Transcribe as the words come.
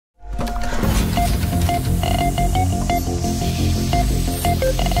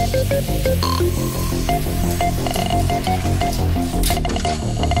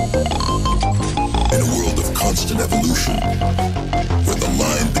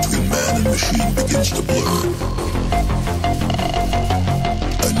machine begins to blur.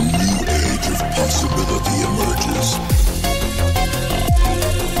 A new age of possibility emerges.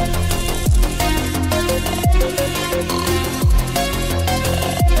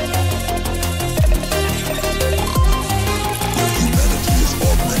 Where humanity is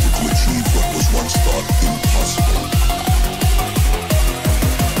augmented to achieve what was once thought impossible.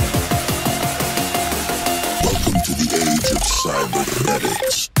 Welcome to the age of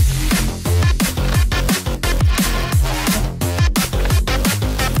cybernetics.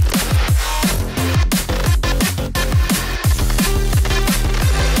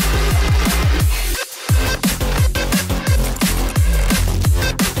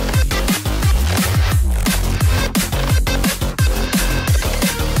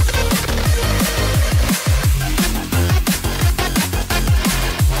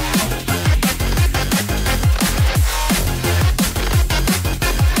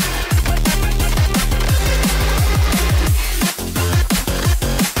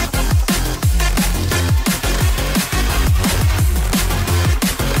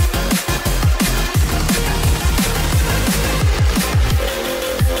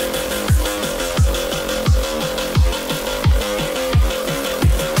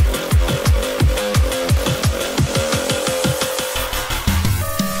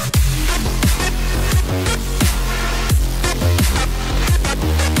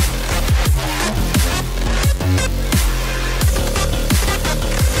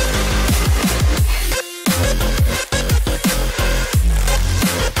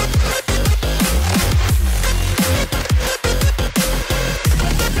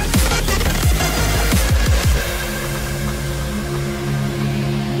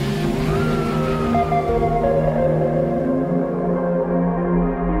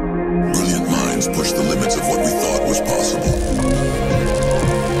 Push the limits of what we thought was possible.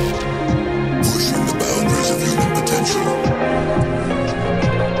 Pushing the boundaries of human potential.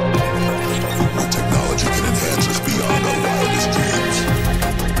 Where technology can enhance us beyond our wildest dreams.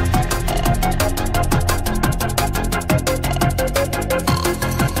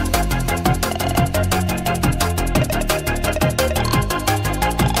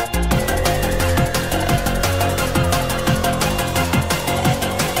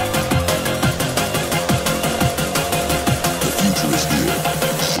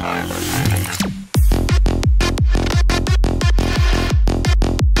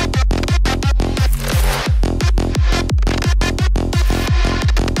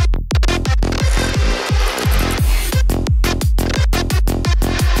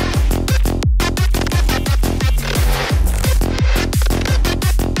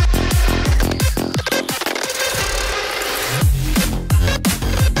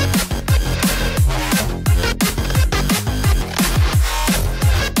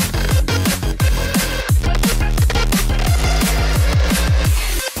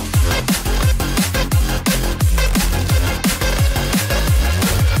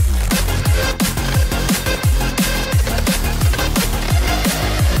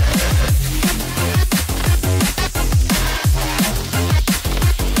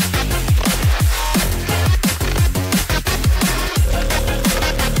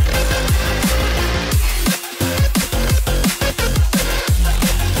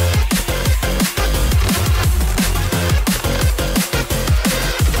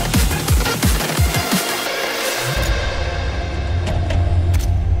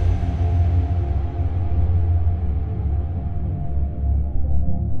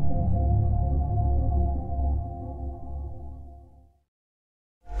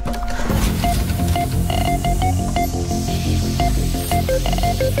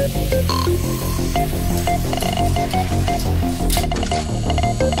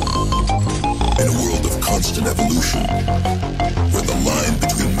 In a world of constant evolution, where the line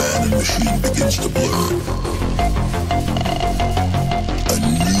between man and machine begins to blur, a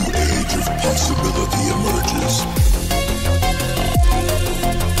new age of possibility emerges.